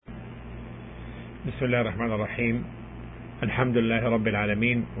بسم الله الرحمن الرحيم. الحمد لله رب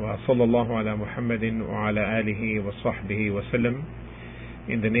العالمين وصلى الله على محمد وعلى آله وصحبه وسلم.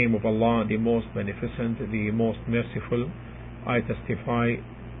 In the name of Allah, the most beneficent, the most merciful, I testify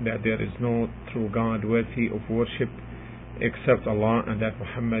that there is no true God worthy of worship except Allah, and that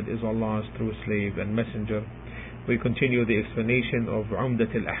Muhammad is Allah's true slave and messenger. We continue the explanation of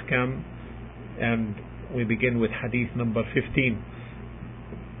Umdat al-Ahkam, and we begin with hadith number 15.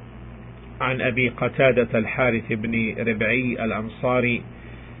 عن أبي قتادة الحارث بن ربعي الأنصاري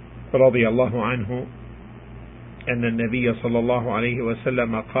رضي الله عنه أن النبي صلى الله عليه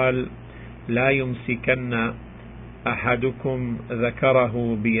وسلم قال: لا يمسكن أحدكم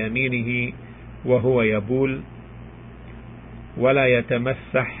ذكره بيمينه وهو يبول، ولا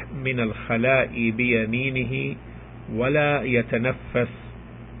يتمسح من الخلاء بيمينه، ولا يتنفس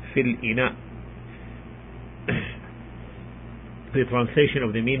في الإناء. The translation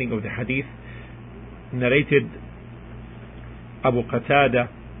of the meaning of the hadith, narrated Abu Qatada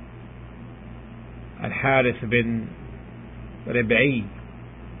Al-Harith bin Rib'i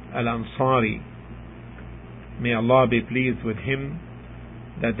Al-Ansari, may Allah be pleased with him,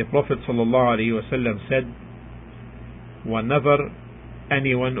 that the Prophet ﷺ said, whenever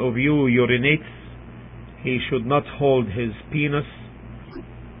any one of you urinates, he should not hold his penis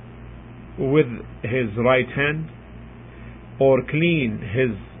with his right hand, or clean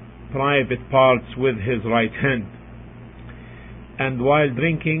his private parts with his right hand. And while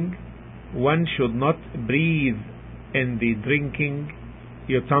drinking, one should not breathe in the drinking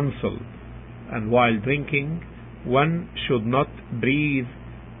utensil. And while drinking, one should not breathe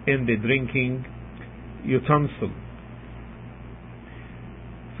in the drinking utensil.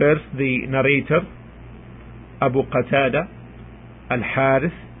 First, the narrator, Abu Qatada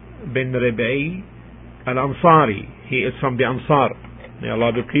Al-Harith bin Rib'i Al-Ansari. He is from the Ansar. May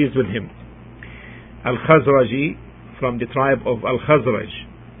Allah be pleased with him. Al-Khazraji, from the tribe of Al-Khazraj.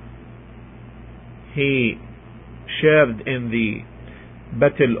 He shared in the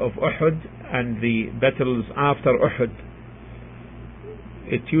battle of Uhud and the battles after Uhud.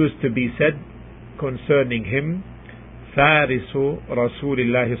 It used to be said concerning him, Farisu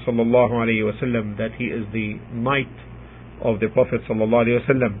Rasulullah sallallahu alayhi wa sallam, that he is the knight of the Prophet sallallahu alayhi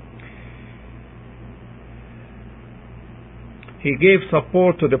wa sallam. He gave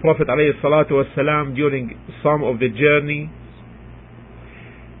support to the Prophet ﷺ during some of the journey.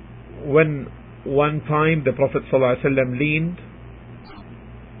 When one time the Prophet ﷺ leaned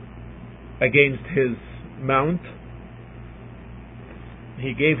against his mount,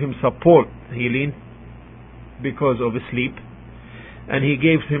 he gave him support. He leaned because of sleep, and he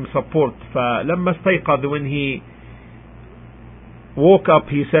gave him support. فلما استيقظ, when he woke up,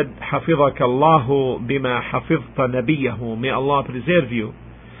 he said, حفظك الله بما حفظت نبيه, may Allah preserve you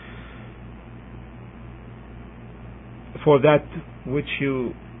for that which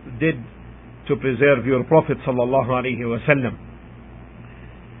you did to preserve your Prophet sallallahu alaihi wasallam.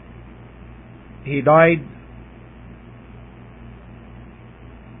 He died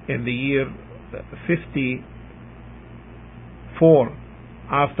in the year 54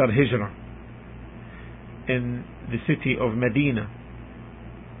 after Hijrah in the city of Medina.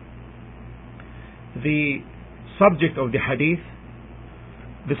 The subject of the hadith,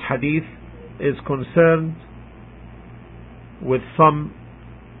 this hadith is concerned with some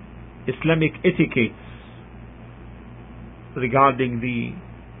Islamic etiquettes regarding the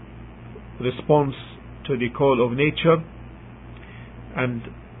response to the call of nature, and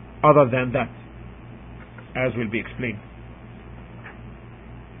other than that, as will be explained.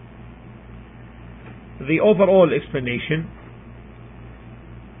 The overall explanation: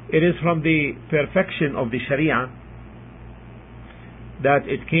 it is from the perfection of the Sharia that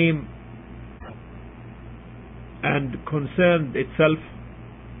it came and concerned itself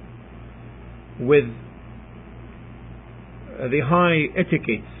with the high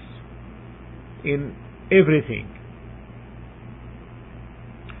etiquettes in everything.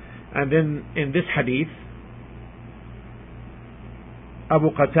 And then in this hadith,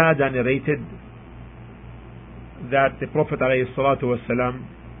 Abu Qatada narrated that the Prophet ﷺ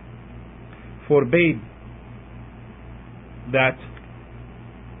forbade that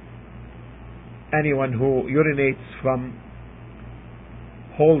anyone who urinates from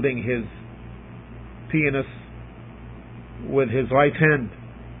holding his penis with his right hand,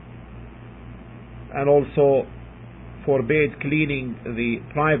 and also forbade cleaning the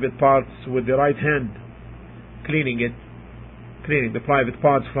private parts with the right hand, cleaning the private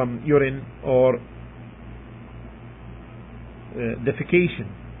parts from urine or defecation,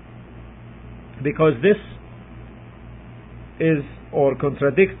 because this is or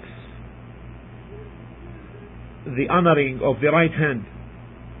contradicts the honoring of the right hand.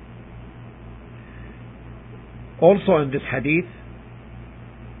 Also in this hadith,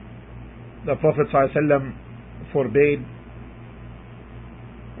 the Prophet ﷺ forbade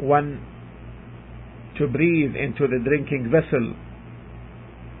one to breathe into the drinking vessel,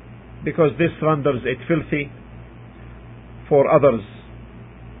 because this renders it filthy for others,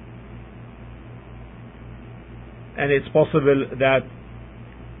 and it's possible that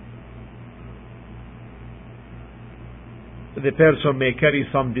the person may carry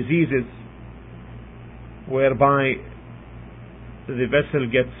some diseases whereby the vessel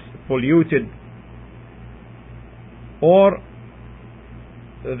gets polluted, or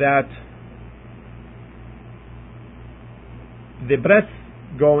that the breath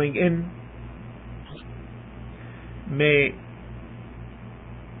going in may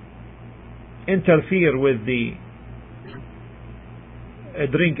interfere with the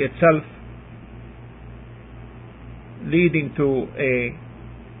drink itself, leading to a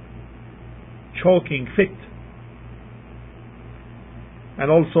choking fit, and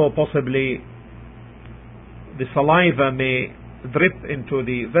also possibly the saliva may drip into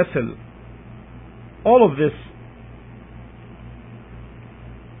the vessel. All of this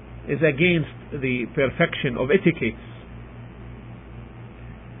is against the perfection of etiquette.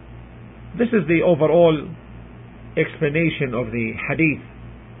 This is the overall explanation of the hadith.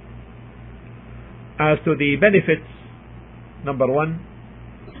 As to the benefits, number one,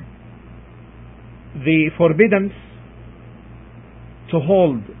 the forbiddance to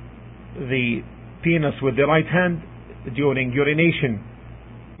hold the penis with the right hand during urination.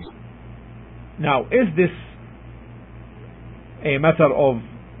 Now, is this a matter of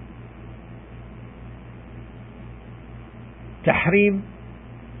tahrim,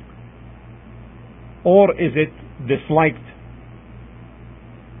 or is it disliked,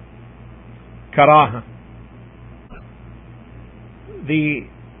 karaha? The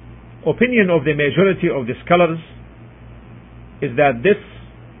opinion of the majority of the scholars is that this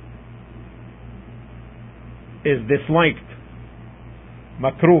is disliked,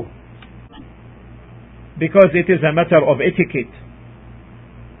 makruh, because it is a matter of etiquette,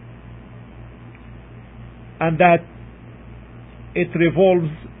 and that it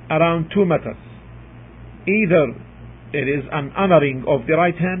revolves around two matters. Either it is an honoring of the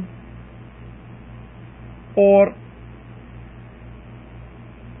right hand, or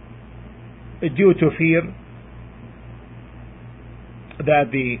due to fear that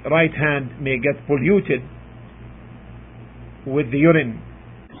the right hand may get polluted with the urine.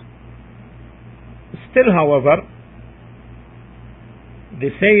 Still, however, the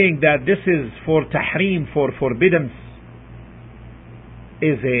saying that this is for tahrim, for forbiddance,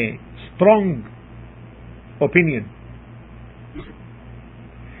 is a strong opinion,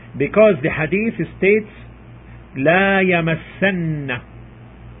 because the hadith states لا يمسن,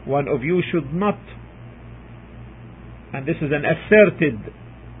 one of you should not, and this is an asserted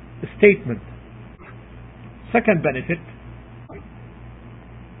statement. Second benefit,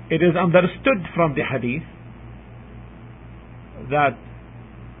 it is understood from the hadith that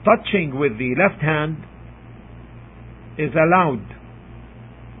touching with the left hand is allowed,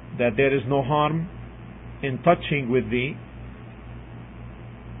 that there is no harm in touching with the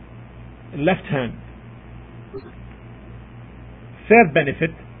left hand. Third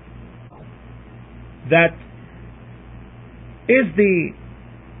benefit, that is the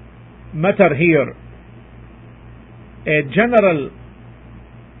matter here a general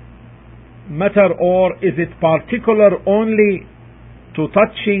matter, or is it particular only to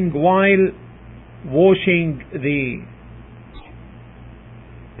touching while washing the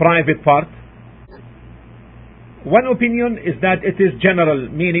private part? One opinion is that it is general,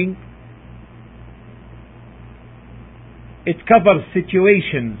 meaning it covers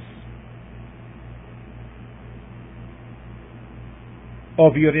situations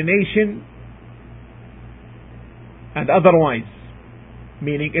of urination and otherwise,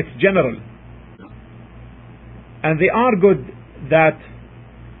 meaning it's general. And they argued that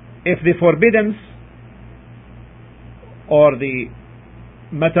if the forbiddance or the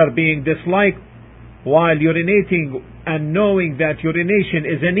matter being disliked while urinating and knowing that urination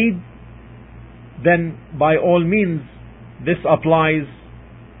is a need, then by all means this applies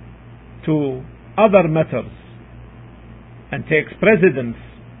to other matters and takes precedence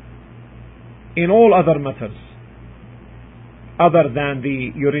in all other matters other than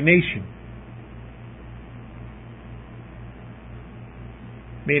the urination,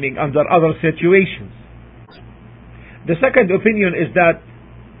 meaning under other situations. The second opinion is that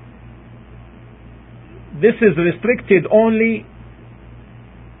this is restricted only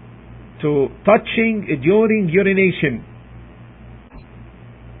to touching during urination,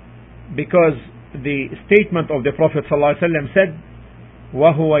 because the statement of the Prophet ﷺ said,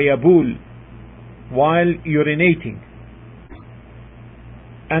 وَهُوَ يَبُولُ, while urinating.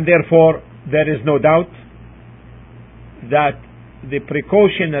 And therefore there is no doubt that the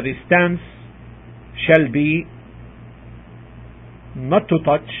precautionary stance shall be not to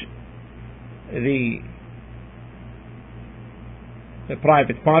touch the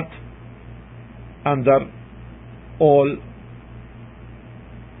private part under all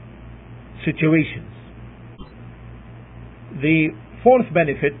situations. The fourth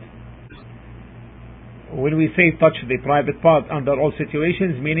benefit, when we say touch the private part under all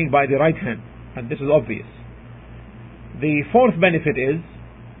situations, meaning by the right hand, and this is obvious. The fourth benefit is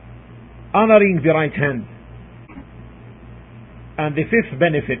honoring the right hand. And the fifth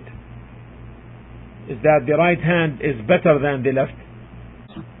benefit is that the right hand is better than the left.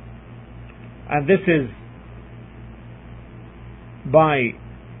 And this is by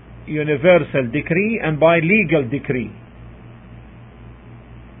universal decree and by legal decree.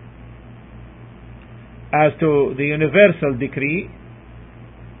 As to the universal decree,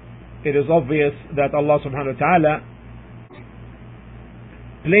 it is obvious that Allah subhanahu wa ta'ala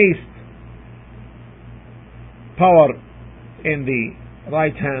placed power in the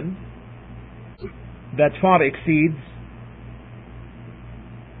right hand that far exceeds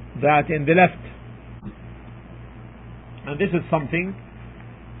that in the left. And this is something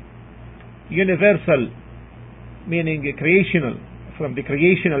universal, meaning creational, from the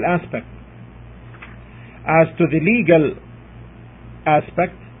creational aspect. As to the legal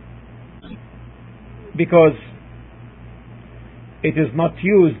aspect, because it is not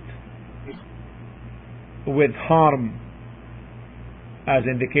used with harm, as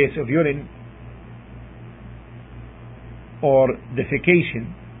in the case of urine or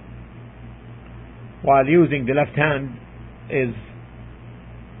defecation, while using the left hand is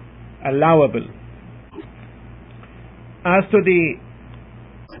allowable. As to the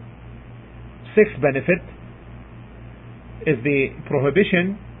sixth benefit, is the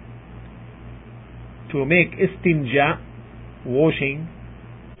prohibition to make istinja, washing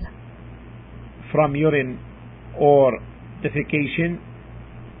from urine or defecation,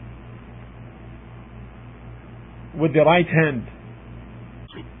 with the right hand.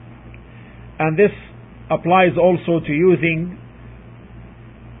 And this applies also to using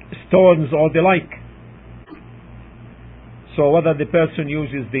stones or the like. So whether the person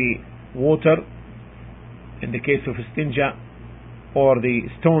uses the water in the case of istinja or the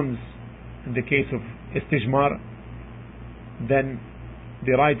stones in the case of istijmar, then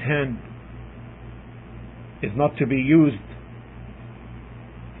the right hand is not to be used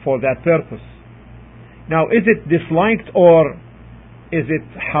for that purpose. Now, is it disliked or is it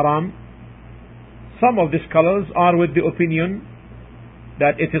haram? Some of the scholars are with the opinion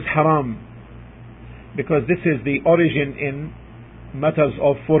that it is haram, because this is the origin in matters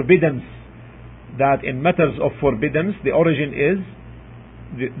of forbiddance. That in matters of forbiddance, the origin is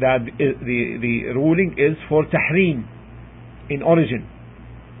that the ruling is for tahrim in origin.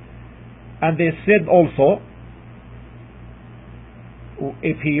 And they said also,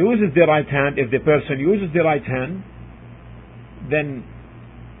 if he uses the right hand, if the person uses the right hand, then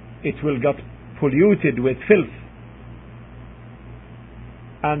it will get polluted with filth,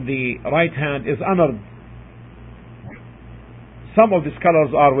 and the right hand is honored. Some of the scholars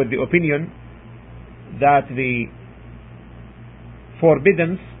are with the opinion that the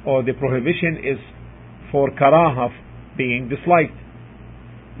forbiddance or the prohibition is for karaha, being disliked,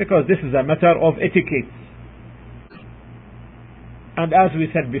 because this is a matter of etiquette. And as we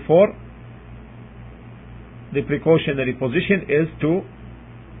said before, the precautionary position is to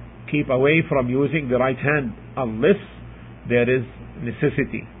keep away from using the right hand unless there is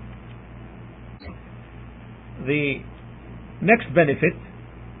necessity. The next benefit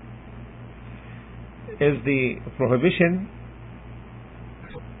is the prohibition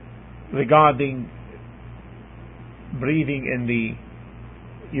regarding breathing in the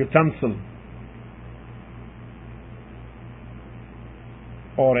utensil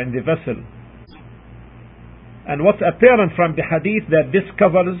or in the vessel. And what's apparent from the hadith, that this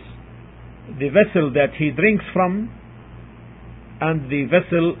covers the vessel that he drinks from and the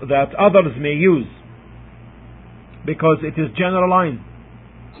vessel that others may use, because it is generalized.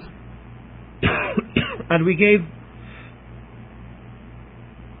 And we gave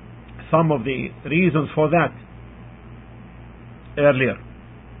some of the reasons for that earlier.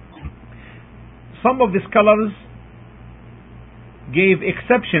 Some of the scholars gave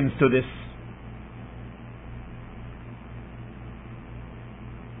exceptions to this,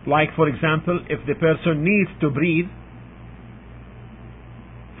 Like, for example, if the person needs to breathe,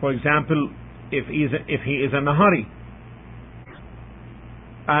 for example, if he is in a hurry.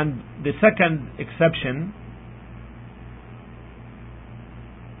 And the second exception,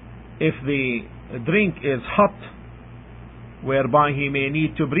 if the drink is hot, whereby he may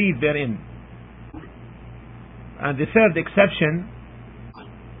need to breathe therein. And the third exception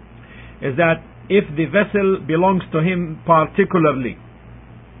is that if the vessel belongs to him particularly.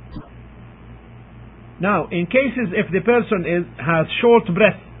 Now, in cases if the person has short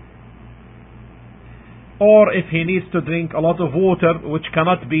breath, or if he needs to drink a lot of water which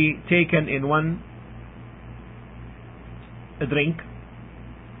cannot be taken in one drink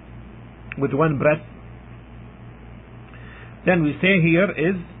with one breath, then we say here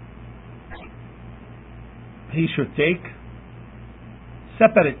is he should take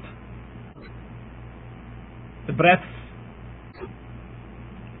separate breaths,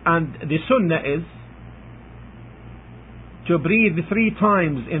 and the sunnah is to breathe 3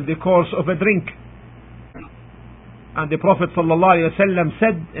 times in the course of a drink. And the Prophet ﷺ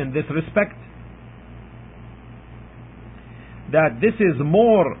said in this respect that this is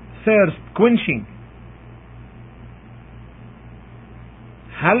more thirst quenching,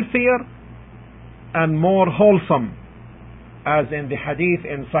 healthier and more wholesome, as in the hadith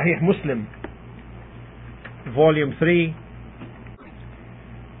in Sahih Muslim, volume 3,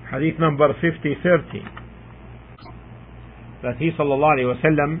 hadith number 5030, that he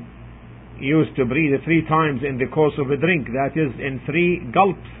ﷺ used to breathe 3 times in the course of a drink, that is in 3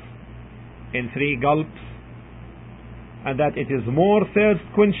 gulps, and that it is more thirst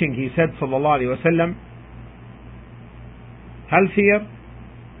quenching, he said ﷺ, healthier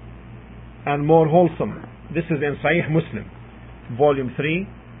and more wholesome. This is in Sahih Muslim, volume 3,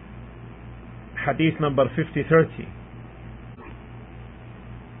 hadith number 5030.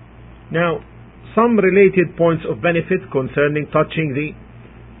 Now, some related points of benefit concerning touching the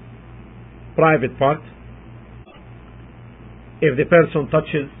private part. If the person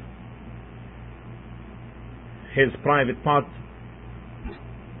touches his private part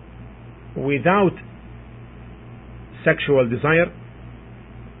without sexual desire,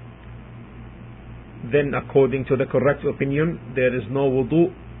 then according to the correct opinion, there is no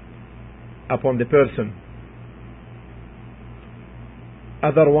wudu upon the person.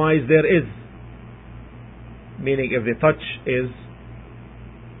 Otherwise there is, meaning if the touch is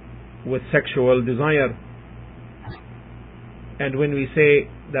with sexual desire. And when we say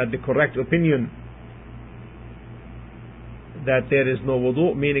that the correct opinion that there is no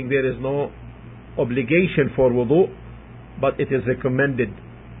wudu, meaning there is no obligation for wudu, but it is recommended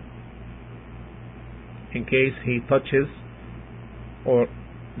in case he touches, or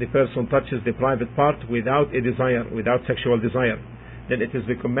the person touches the private part without a desire, without sexual desire, then it is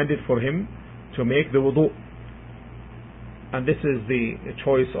recommended for him to make the wudu. And this is the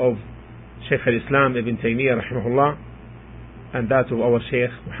choice of Shaykh al-Islam Ibn Taymiyyah rahimahullah, and that of our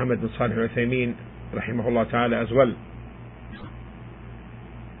Shaykh Muhammad bin Salih al-Uthaymeen rahimahullah ta'ala as well.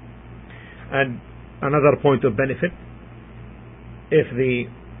 And another point of benefit, if the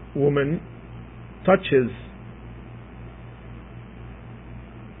woman touches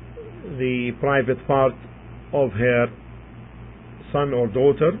the private part of her son or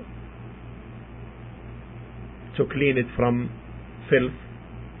daughter to clean it from filth,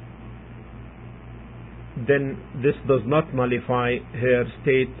 then this does not nullify her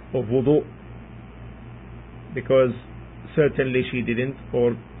state of wudu, because certainly she didn't,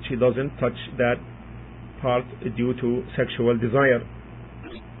 or she doesn't touch that part due to sexual desire.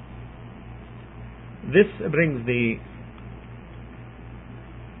 This brings the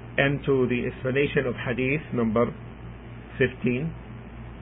end to the explanation of hadith number 15.